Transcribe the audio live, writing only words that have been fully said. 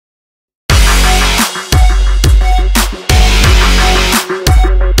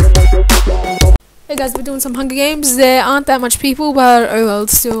Hey guys, we're doing some Hunger Games. There aren't that much people, but oh well, it'll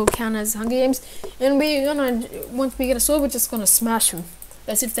still count as Hunger Games. And we're gonna, once we get a sword, we're just gonna smash them.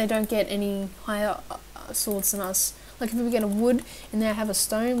 As if they don't get any higher swords than us. Like if we get a wood and they have a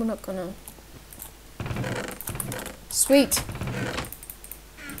stone, we're not gonna. Sweet.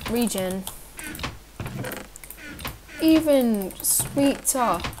 Regen. Even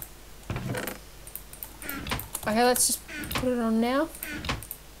sweeter. Okay, let's just put it on now.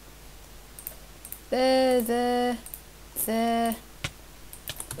 There.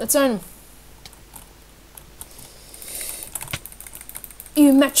 Let's own him.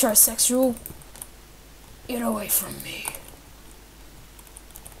 You metrosexual. Get away from me.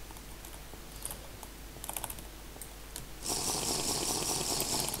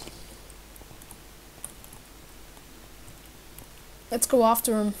 Let's go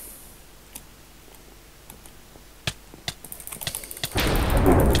after him.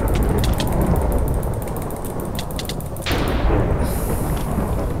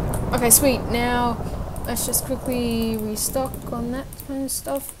 Okay, sweet. Now, let's just quickly restock on that kind of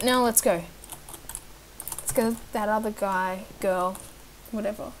stuff. Now, let's go. Let's go that other guy, girl,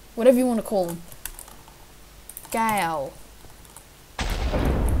 whatever. Whatever you want to call him. Gale.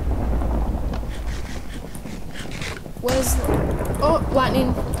 Where's the... Oh,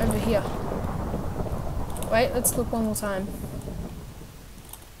 lightning over here. Wait, let's look one more time.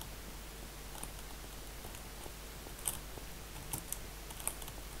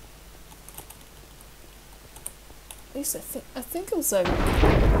 At least I think it was over.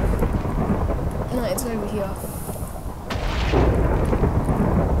 No, it's over here.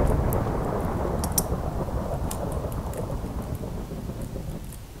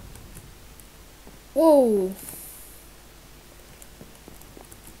 Whoa.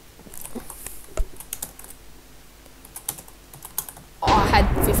 Oh, I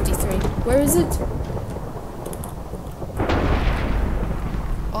had 53. Where is it?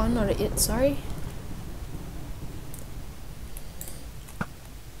 Oh, not it, sorry.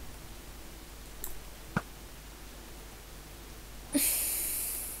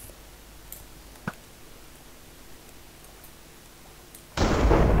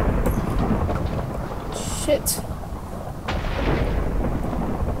 Shit.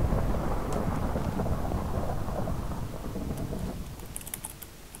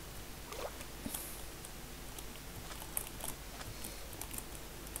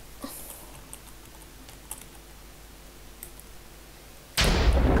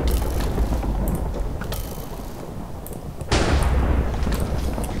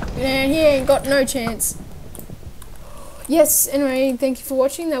 Man, he ain't got no chance. Yes, anyway, thank you for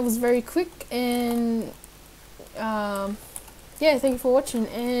watching. That was very quick, and yeah, thank you for watching,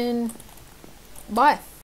 and bye.